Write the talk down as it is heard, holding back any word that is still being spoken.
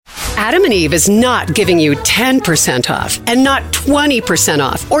Adam and Eve is not giving you 10% off and not 20%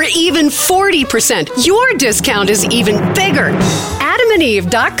 off or even 40%. Your discount is even bigger.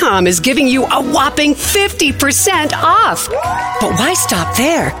 AdamandEve.com is giving you a whopping 50% off. But why stop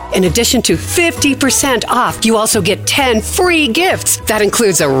there? In addition to 50% off, you also get 10 free gifts. That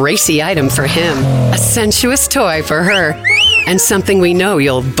includes a racy item for him, a sensuous toy for her, and something we know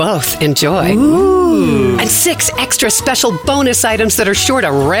you'll both enjoy. Ooh. And 6 extra special bonus items that are sure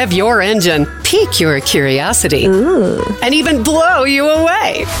to rev your engine, pique your curiosity, and even blow you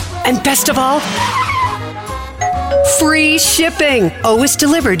away. And best of all, free shipping. Always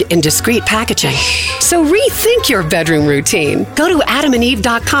delivered in discreet packaging. So rethink your bedroom routine. Go to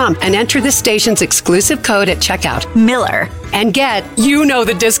adamandeve.com and enter the station's exclusive code at checkout, Miller, and get, you know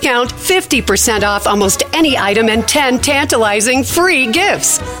the discount, 50% off almost any item and 10 tantalizing free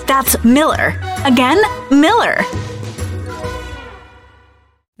gifts. That's Miller. Again, Miller.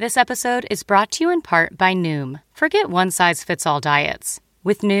 This episode is brought to you in part by Noom. Forget one-size-fits-all diets.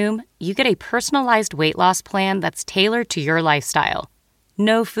 With Noom, you get a personalized weight loss plan that's tailored to your lifestyle.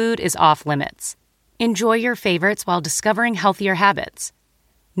 No food is off limits. Enjoy your favorites while discovering healthier habits.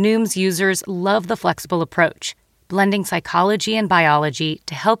 Noom's users love the flexible approach, blending psychology and biology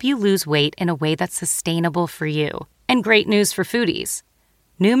to help you lose weight in a way that's sustainable for you. And great news for foodies.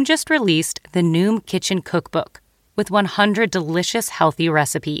 Noom just released the Noom Kitchen Cookbook with 100 delicious healthy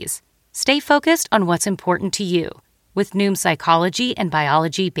recipes. Stay focused on what's important to you with Noom's psychology and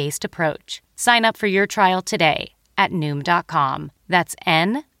biology-based approach. Sign up for your trial today at Noom.com. That's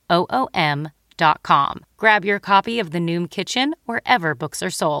NOOM.com. Grab your copy of the Noom Kitchen wherever books are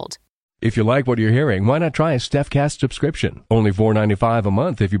sold. If you like what you're hearing, why not try a StephCast subscription? Only $4.95 a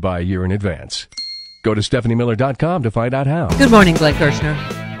month if you buy a year in advance. Go to StephanieMiller.com to find out how. Good morning, Glenn Kirschner.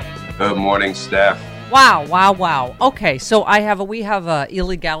 Good morning, Steph. Wow. Okay, so we have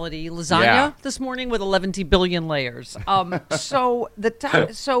illegality lasagna this morning with 11 billion layers. So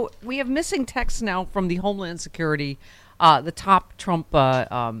we have missing texts now from the Homeland Security, the top Trump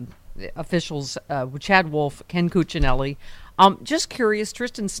officials, Chad Wolf, Ken Cuccinelli. Just curious,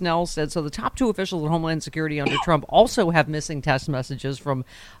 Tristan Snell said, so the top 2 officials at Homeland Security under Trump also have missing text messages from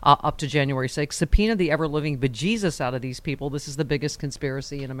up to January 6th. Subpoena the ever-living bejesus out of these people. This is the biggest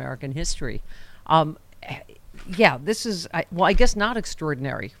conspiracy in American history. This is, I guess not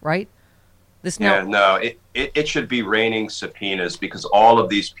extraordinary, right? It should be raining subpoenas because all of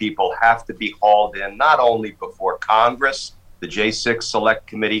these people have to be hauled in, not only before Congress, the J6 Select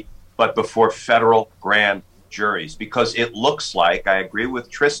Committee, but before federal grand juries, because it looks like, I agree with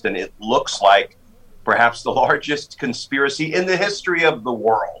Tristan, it looks like perhaps the largest conspiracy in the history of the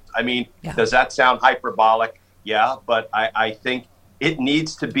world. I mean, Does that sound hyperbolic? Yeah, but I think it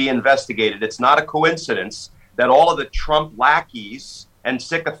needs to be investigated. It's not a coincidence that all of the Trump lackeys and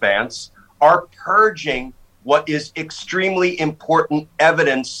sycophants are purging what is extremely important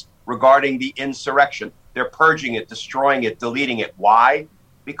evidence regarding the insurrection. They're purging it, destroying it, deleting it. Why?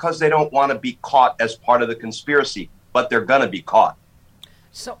 Because they don't want to be caught as part of the conspiracy, but they're going to be caught.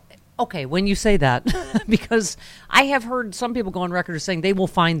 So, okay, when you say that, because I have heard some people go on record as saying they will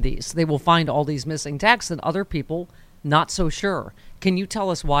find these. They will find all these missing texts, and other people not so sure. Can you tell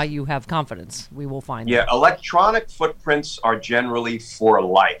us why you have confidence we will find them? Electronic footprints are generally for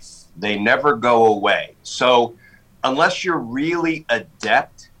life. They never go away. So unless you're really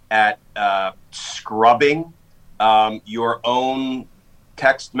adept at scrubbing your own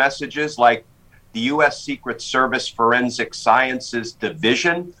text messages, like the U.S. Secret Service Forensic Sciences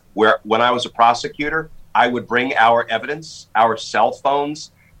Division, where when I was a prosecutor, I would bring our evidence, our cell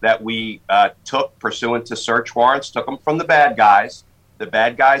phones that we took pursuant to search warrants, took them from the bad guys. The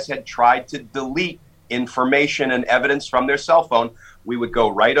bad guys had tried to delete information and evidence from their cell phone. We would go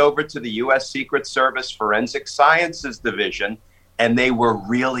right over to the U.S. Secret Service Forensic Sciences Division, and they were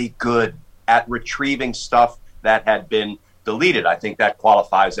really good at retrieving stuff that had been deleted. I think that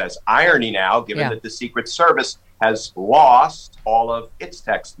qualifies as irony now, given that the Secret Service has lost all of its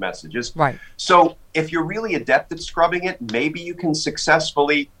text messages. Right. So if you're really adept at scrubbing it, maybe you can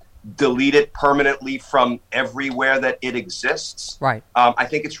successfully delete it permanently from everywhere that it exists. Right. I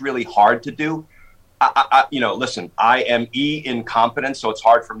think it's really hard to do. Listen, I am incompetent, so it's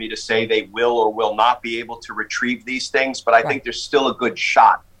hard for me to say they will or will not be able to retrieve these things, but I think there's still a good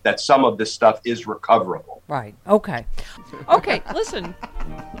shot that some of this stuff is recoverable. Right. Okay, listen.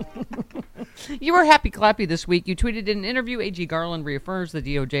 You were happy clappy this week. You tweeted in an interview, AG Garland reaffirms the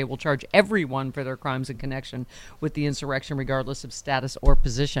DOJ will charge everyone for their crimes in connection with the insurrection, regardless of status or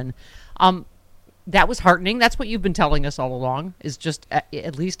position. That was heartening. That's what you've been telling us all along, is just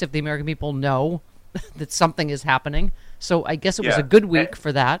at least if the American people know that something is happening, So I guess it was a good week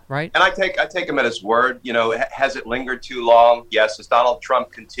for that, right? And I take him at his word. You know, has it lingered too long? Yes. Has Donald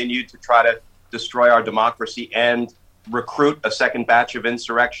Trump continued to try to destroy our democracy and recruit a second batch of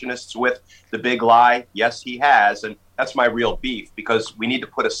insurrectionists with the big lie? Yes, he has. And that's my real beef, because we need to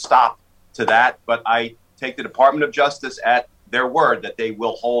put a stop to that. But I take the Department of Justice at their word that they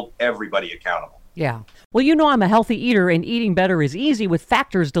will hold everybody accountable. Yeah. Well, you know I'm a healthy eater, and eating better is easy with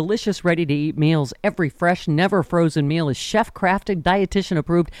Factor's delicious, ready-to-eat meals. Every fresh, never-frozen meal is chef-crafted,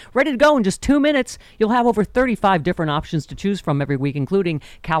 dietitian-approved, ready to go in just 2 minutes. You'll have over 35 different options to choose from every week, including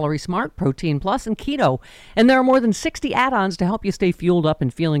Calorie Smart, Protein Plus, and Keto. And there are more than 60 add-ons to help you stay fueled up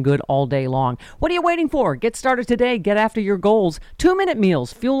and feeling good all day long. What are you waiting for? Get started today. Get after your goals. 2-minute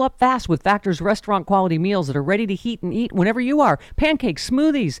meals. Fuel up fast with Factor's restaurant-quality meals that are ready to heat and eat whenever you are. Pancakes,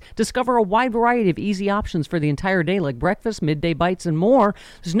 smoothies. Discover a wide variety of easy options for the entire day, like breakfast, midday bites, and more.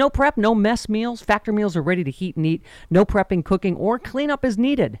 There's no prep, no mess meals. Factor meals are ready to heat and eat. No prepping, cooking, or cleanup is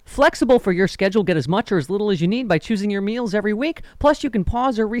needed. Flexible for your schedule. Get as much or as little as you need by choosing your meals every week. Plus, you can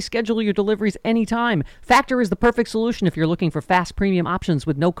pause or reschedule your deliveries anytime. Factor is the perfect solution if you're looking for fast premium options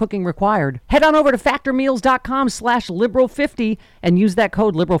with no cooking required. Head on over to factormeals.com/liberal50 and use that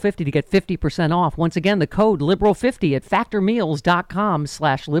code liberal50 to get 50% off. Once again, the code liberal50 at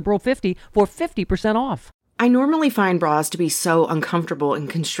factormeals.com/liberal50 for 50% off. I normally find bras to be so uncomfortable and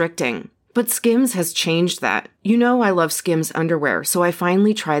constricting, but Skims has changed that. You know I love Skims underwear, so I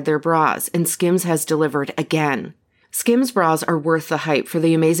finally tried their bras, and Skims has delivered again. Skims bras are worth the hype for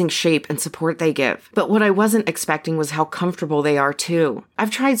the amazing shape and support they give, but what I wasn't expecting was how comfortable they are too.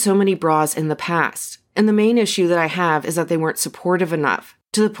 I've tried so many bras in the past, and the main issue that I have is that they weren't supportive enough,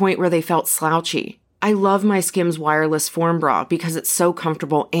 to the point where they felt slouchy. I love my Skims wireless form bra because it's so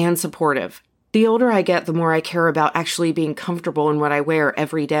comfortable and supportive. The older I get, the more I care about actually being comfortable in what I wear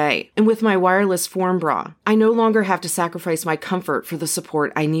every day. And with my wireless form bra, I no longer have to sacrifice my comfort for the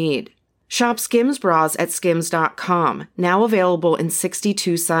support I need. Shop Skims bras at skims.com, now available in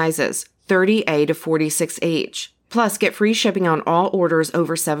 62 sizes, 30A to 46H. Plus, get free shipping on all orders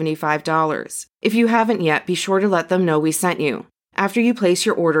over $75. If you haven't yet, be sure to let them know we sent you. After you place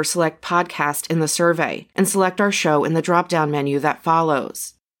your order, select podcast in the survey and select our show in the drop-down menu that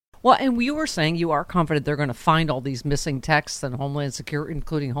follows. Well, and you were saying you are confident they're going to find all these missing texts and Homeland Security,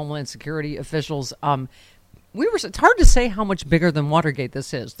 including Homeland Security officials. It's hard to say how much bigger than Watergate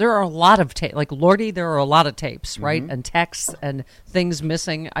this is. There are a lot of tapes, like Lordy, there are a lot of tapes, right? And texts and things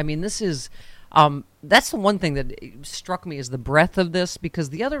missing. I mean, this is, that's the one thing that struck me is the breadth of this,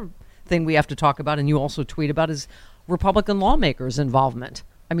 because the other thing we have to talk about, and you also tweet about, is Republican lawmakers' involvement.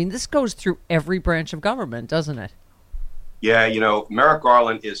 I mean, this goes through every branch of government, doesn't it? Yeah, you know, Merrick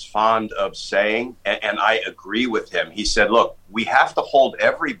Garland is fond of saying, and I agree with him, he said, look, we have to hold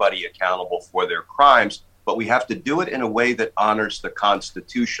everybody accountable for their crimes, but we have to do it in a way that honors the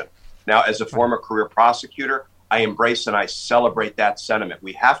Constitution. Now, as a former career prosecutor, I embrace and I celebrate that sentiment.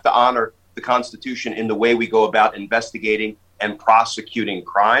 We have to honor the Constitution in the way we go about investigating and prosecuting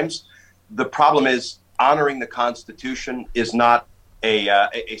crimes. The problem is honoring the Constitution is not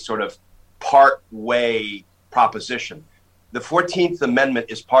a sort of part-way proposition. The 14th Amendment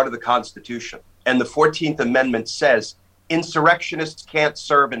is part of the Constitution, and the 14th Amendment says insurrectionists can't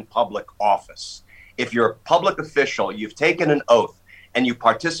serve in public office. If you're a public official, you've taken an oath, and you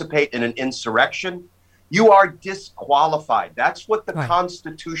participate in an insurrection, you are disqualified. That's what the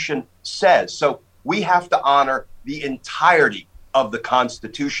Constitution says. So we have to honor the entirety of the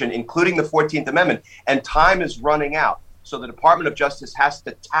Constitution, including the 14th Amendment, and time is running out. So the Department of Justice has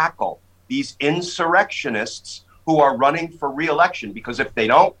to tackle these insurrectionists who are running for re-election, because if they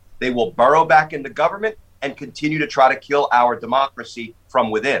don't, they will burrow back into government and continue to try to kill our democracy from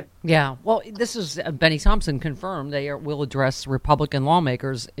within. Yeah, well, this is Benny Thompson confirmed they will address Republican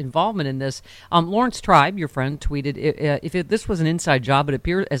lawmakers' involvement in this. Lawrence Tribe, your friend, tweeted, if this was an inside job,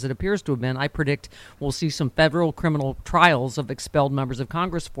 as it appears to have been, I predict we'll see some federal criminal trials of expelled members of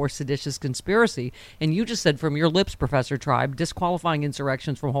Congress for seditious conspiracy. And you just said from your lips, Professor Tribe, disqualifying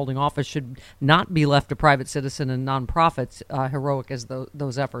insurrections from holding office should not be left to private citizen and nonprofits, heroic as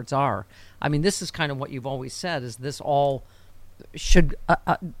those efforts are. I mean, this is kind of what you've always said, is this all should,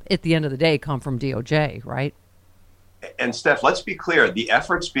 at the end of the day, come from DOJ, right? And Steph, let's be clear. The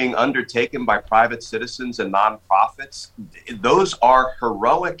efforts being undertaken by private citizens and nonprofits, those are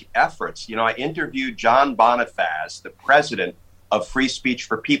heroic efforts. You know, I interviewed John Bonifaz, the president of Free Speech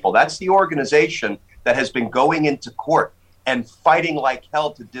for People. That's the organization that has been going into court and fighting like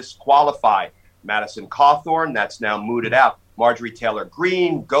hell to disqualify Madison Cawthorn, that's now mooted out, Marjorie Taylor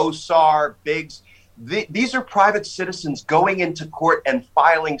Greene, Gosar, Biggs. These are private citizens going into court and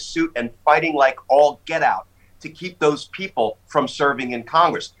filing suit and fighting like all get out to keep those people from serving in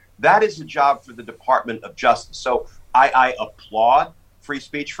Congress. That is a job for the Department of Justice. So I applaud free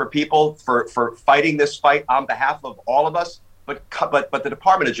speech for people for fighting this fight on behalf of all of us. But the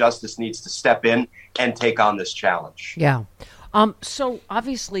Department of Justice needs to step in and take on this challenge. Yeah. So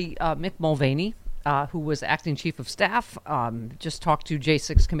obviously, Mick Mulvaney, who was acting chief of staff, just talked to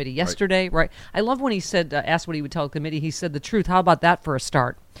J6 committee yesterday. Right. I love when he said, asked what he would tell the committee. He said the truth. How about that for a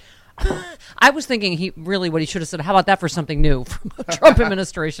start? I was thinking what he should have said, how about that for something new from a Trump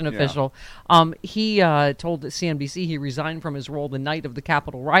administration official? He told CNBC he resigned from his role the night of the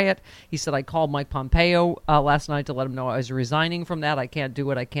Capitol riot. He said, I called Mike Pompeo last night to let him know I was resigning from that. I can't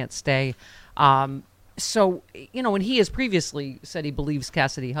do it. I can't stay. So, and he has previously said he believes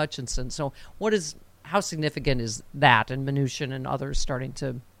Cassidy Hutchinson. So how significant is that, and Mnuchin and others starting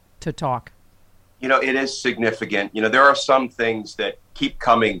to talk? It is significant. There are some things that keep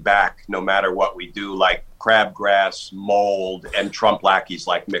coming back no matter what we do, like crabgrass, mold, and Trump lackeys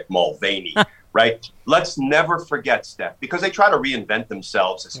like Mick Mulvaney, right? Let's never forget, Steph, because they try to reinvent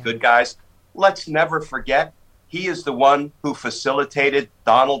themselves as good guys. Let's never forget he is the one who facilitated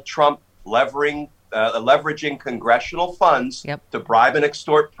Donald Trump leveraging congressional funds to bribe and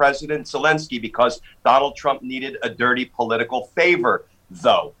extort President Zelensky because Donald Trump needed a dirty political favor,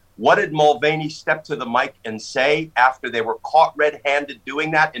 though. What did Mulvaney step to the mic and say after they were caught red-handed doing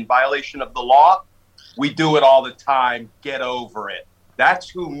that in violation of the law? We do it all the time. Get over it. That's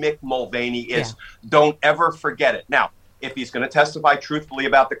who Mick Mulvaney is. Yeah. Don't ever forget it. Now, if he's going to testify truthfully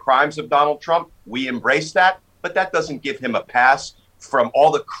about the crimes of Donald Trump, we embrace that. But that doesn't give him a pass from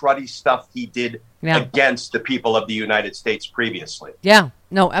all the cruddy stuff he did against the people of the United States previously. Yeah,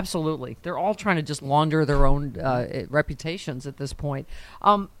 no, absolutely. They're all trying to just launder their own reputations at this point.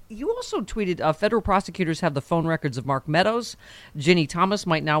 You also tweeted, federal prosecutors have the phone records of Mark Meadows. Ginny Thomas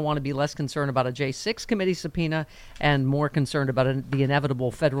might now want to be less concerned about a J6 committee subpoena and more concerned about the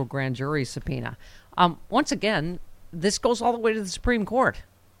inevitable federal grand jury subpoena. Once again, this goes all the way to the Supreme Court,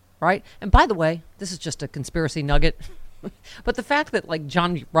 right? And by the way, this is just a conspiracy nugget. But the fact that,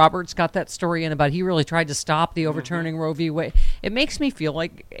 John Roberts got that story in about he really tried to stop the overturning Roe v. Wade, it makes me feel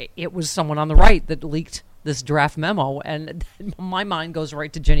like it was someone on the right that leaked this draft memo, and my mind goes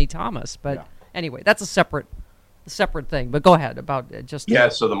right to Ginny Thomas. But anyway, that's a separate thing. But go ahead about just... Yeah,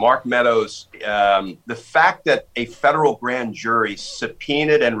 so the Mark Meadows, the fact that a federal grand jury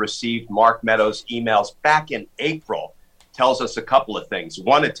subpoenaed and received Mark Meadows' emails back in April tells us a couple of things.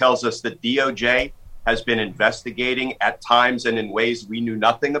 One, it tells us that DOJ has been investigating at times and in ways we knew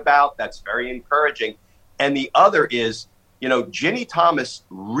nothing about. That's very encouraging. And the other is, Ginny Thomas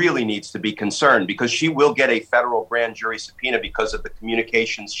really needs to be concerned because she will get a federal grand jury subpoena because of the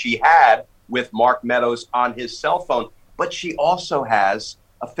communications she had with Mark Meadows on his cell phone. But she also has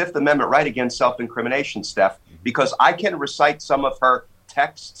a Fifth Amendment right against self-incrimination, Steph, because I can recite some of her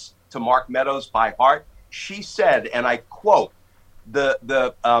texts to Mark Meadows by heart. She said, and I quote, the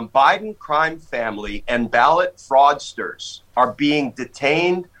Biden crime family and ballot fraudsters are being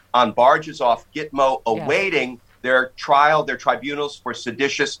detained on barges off Gitmo, awaiting their trial, their tribunals for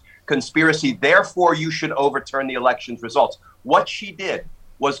seditious conspiracy. Therefore, you should overturn the election's results. What she did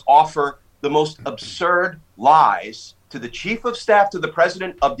was offer the most absurd lies to the chief of staff to the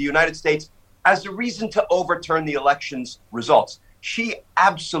president of the United States as a reason to overturn the election's results. She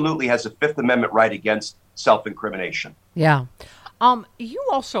absolutely has a Fifth Amendment right against self-incrimination. Yeah. You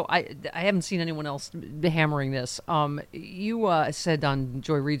also, I haven't seen anyone else hammering this. You said on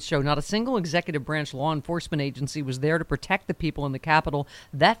Joy Reid's show, not a single executive branch law enforcement agency was there to protect the people in the Capitol.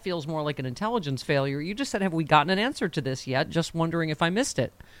 That feels more like an intelligence failure. You just said, have we gotten an answer to this yet? Just wondering if I missed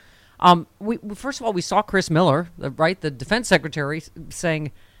it. First of all, we saw Chris Miller, the defense secretary,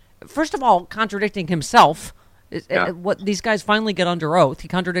 saying, first of all, contradicting himself. What these guys finally get under oath. He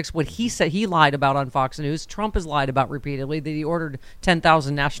contradicts what he said he lied about on Fox News. Trump has lied about repeatedly that he ordered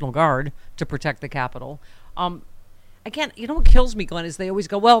 10,000 National Guard to protect the Capitol. Again, what kills me, Glenn, is they always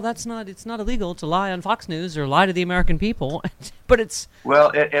go, well, it's not illegal to lie on Fox News or lie to the American people. But it's... Well,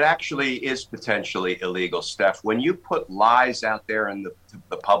 it actually is potentially illegal, Steph. When you put lies out there in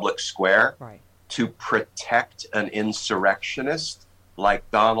the public square to protect an insurrectionist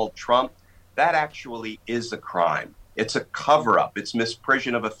like Donald Trump, that actually is a crime. It's a cover-up. It's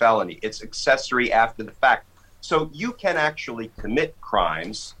misprision of a felony. It's accessory after the fact. So you can actually commit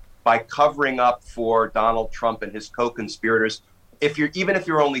crimes by covering up for Donald Trump and his co-conspirators, even if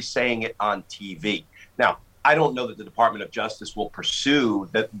you're only saying it on TV. Now, I don't know that the Department of Justice will pursue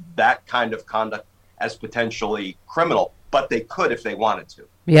that kind of conduct as potentially criminal, but they could if they wanted to.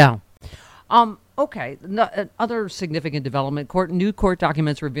 Yeah. Okay. Other significant development. New court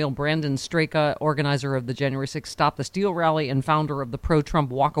documents reveal Brandon Straka, organizer of the January 6th Stop the Steal rally and founder of the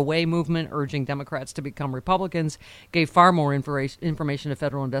pro-Trump Walk Away movement, urging Democrats to become Republicans, gave far more information to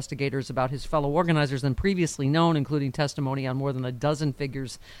federal investigators about his fellow organizers than previously known, including testimony on more than a dozen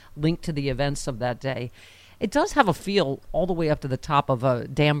figures linked to the events of that day. It does have a feel all the way up to the top of a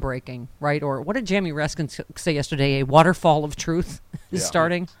dam breaking, right? Or what did Jamie Raskin say yesterday? A waterfall of truth is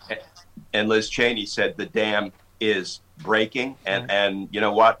starting. And Liz Cheney said the dam is breaking. And you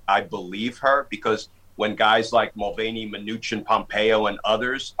know what? I believe her, because when guys like Mulvaney, Mnuchin, Pompeo, and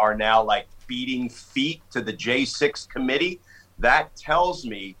others are now like beating feet to the J6 committee, that tells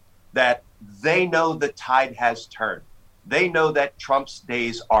me that they know the tide has turned. They know that Trump's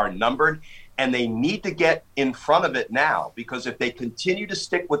days are numbered. And they need to get in front of it now, because if they continue to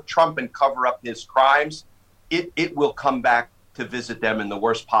stick with Trump and cover up his crimes, it will come back to visit them in the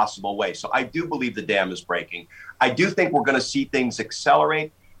worst possible way. So I do believe the dam is breaking. I do think we're going to see things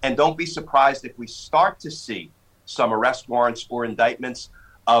accelerate. And don't be surprised if we start to see some arrest warrants or indictments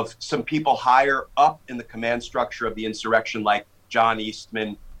of some people higher up in the command structure of the insurrection, like John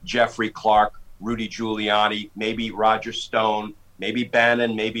Eastman, Jeffrey Clark, Rudy Giuliani, maybe Roger Stone, maybe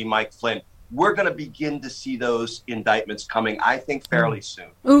Bannon, maybe Mike Flynn. We're going to begin to see those indictments coming, I think, fairly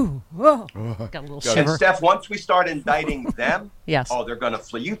soon. Ooh, whoa. Got a little shiver. And Steph, once we start indicting them, yes. They're going to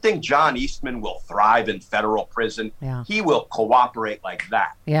flee. You think John Eastman will thrive in federal prison? Yeah. He will cooperate like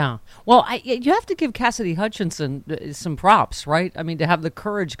that. Yeah. Well, you have to give Cassidy Hutchinson some props, right? I mean, to have the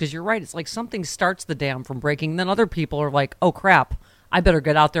courage, because you're right. It's like something starts the dam from breaking, then other people are like, oh, crap, I better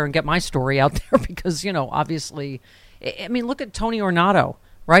get out there and get my story out there because, obviously, I mean, look at Tony Ornato,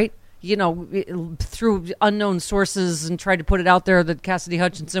 right? Through unknown sources and tried to put it out there that Cassidy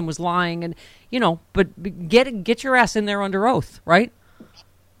Hutchinson was lying, and but get your ass in there under oath, right?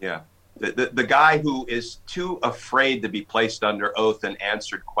 Yeah, the guy who is too afraid to be placed under oath and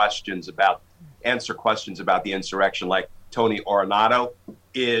answer questions about the insurrection, like Tony Ornato,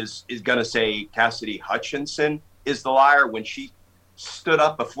 is going to say Cassidy Hutchinson is the liar when she stood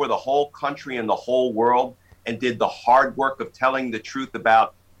up before the whole country and the whole world and did the hard work of telling the truth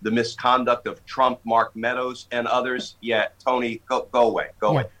about the misconduct of Trump, Mark Meadows, and others. Yeah, Tony, go away.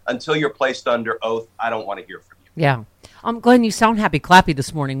 Until you're placed under oath, I don't want to hear from you. Yeah. Glenn, you sound happy clappy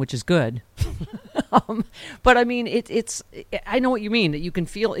this morning, which is good. But I mean, it's I know what you mean, that you can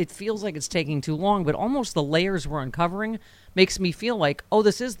feel, it feels like it's taking too long, but almost the layers we're uncovering makes me feel like,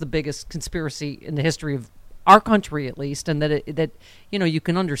 this is the biggest conspiracy in the history of our country, at least, and that you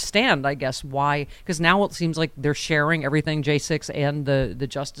can understand, I guess, why, because now it seems like they're sharing everything, J6 and the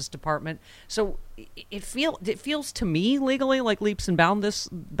Justice Department. So it feels to me legally like leaps and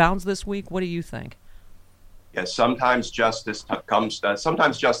bounds this week. What do you think? Yeah, sometimes justice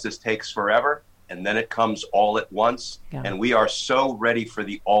sometimes justice takes forever, and then it comes all at once. Yeah. And we are so ready for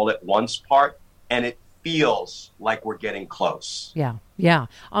the all at once part, and it feels like we're getting close. Yeah.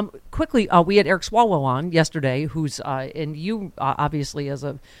 Quickly, we had Eric Swalwell on yesterday, who's, and you obviously as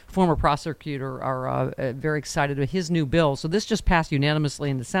a former prosecutor are very excited with his new bill. So this just passed unanimously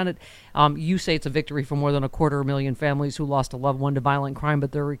in the Senate. You say it's a victory for more than 250,000 families who lost a loved one to violent crime,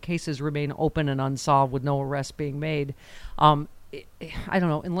 but their cases remain open and unsolved with no arrests being made. I don't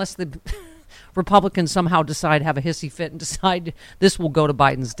know, unless the Republicans somehow have a hissy fit and decide this will go to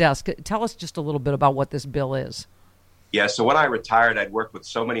Biden's desk. Tell us just a little bit about what this bill is. Yeah, so when I retired, I'd worked with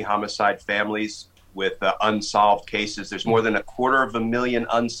so many homicide families with unsolved cases. There's more than 250,000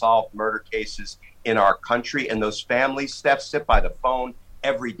 unsolved murder cases in our country. And those families, Steph, sit by the phone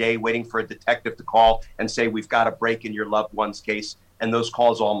every day waiting for a detective to call and say, we've got a break in your loved one's case. And those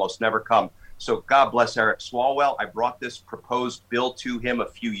calls almost never come. So God bless Eric Swalwell. I brought this proposed bill to him a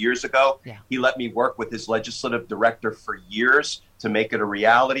few years ago. Yeah. He let me work with his legislative director for years to make it a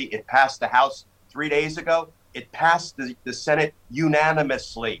reality. It passed the House 3 days ago. It passed the Senate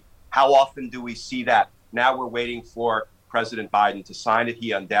unanimously. How often do we see that? Now we're waiting for President Biden to sign it.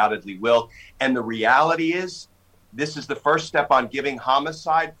 He undoubtedly will. And the reality is, this is the first step on giving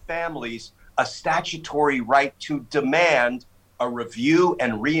homicide families a statutory right to demand a review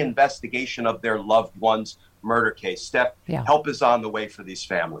and reinvestigation of their loved one's murder case. Steph, help is on the way for these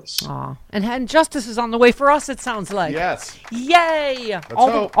families. And justice is on the way for us, it sounds like. Yes. Yay!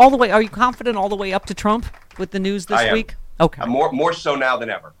 All the way. Are you confident all the way up to Trump with the news this week? Okay. More so now than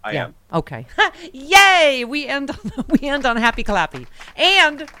ever. I am. Okay. Yay! We end on happy clappy.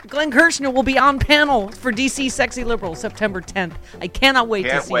 And Glenn Kirschner will be on panel for DC Sexy Liberal September 10th. I cannot wait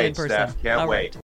to see you in person. Steph. Can't wait.